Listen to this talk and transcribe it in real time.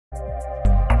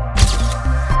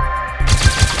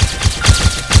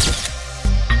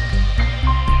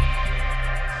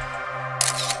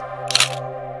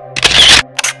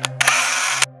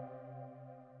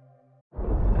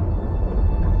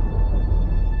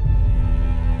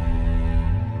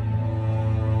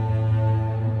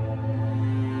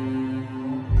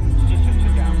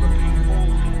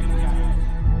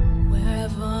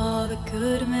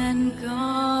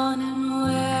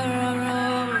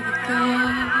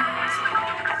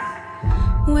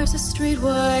Where's the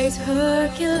streetwise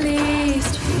Hercules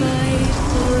to fight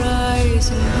the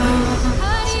rising hope? I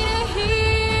need a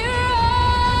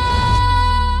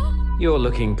hero. You're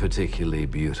looking particularly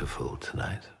beautiful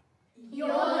tonight. You're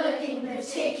looking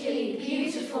particularly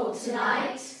beautiful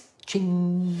tonight.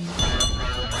 Ching.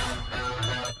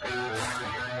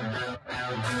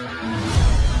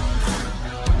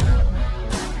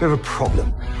 We have a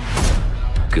problem.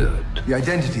 Good. The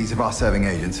identities of our serving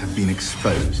agents have been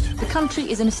exposed. The country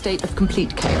is in a state of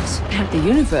complete chaos. And the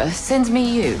universe sends me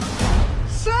you.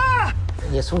 Sir!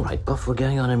 Yes, all right, Buff. We're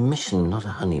going on a mission, not a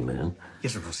honeymoon.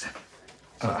 Yes, of course,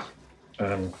 sir.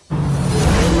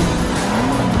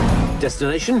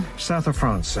 Destination? South of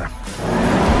France, sir.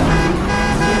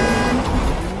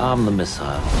 Arm the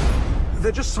missile.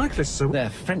 They're just cyclists, sir. They're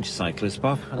French cyclists,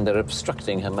 Buff, and they're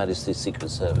obstructing Her Majesty's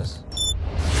Secret Service.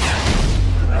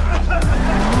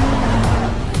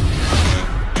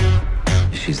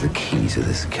 She's the key to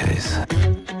this case.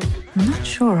 I'm not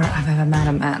sure I've ever met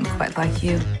a man quite like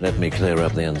you. Let me clear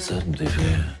up the uncertainty for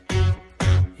you.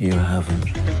 You haven't.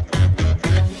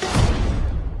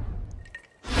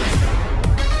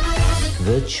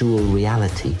 Virtual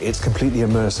reality. It's completely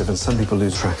immersive, and some people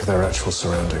lose track of their actual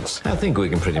surroundings. I think we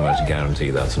can pretty much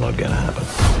guarantee that's not going to happen.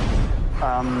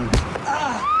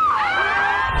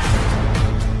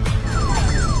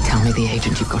 Tell me the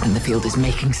agent you've got in the field is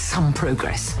making some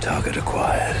progress. Target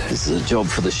acquired. This is a job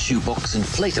for the shoebox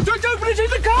inflator. Don't open it in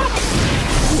the car!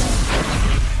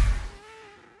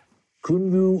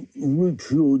 Can you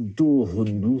reach your door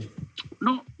handle?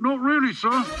 Not really,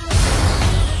 sir.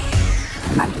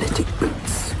 Magnetic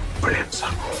boots. Brilliant,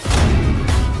 son.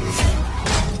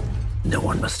 No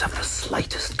one must have the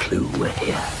slightest clue we're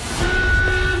here.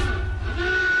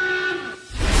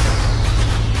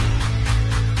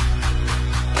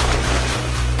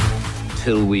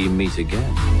 Till we meet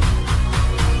again.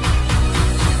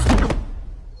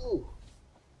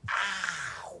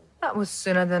 That was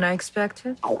sooner than I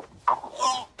expected.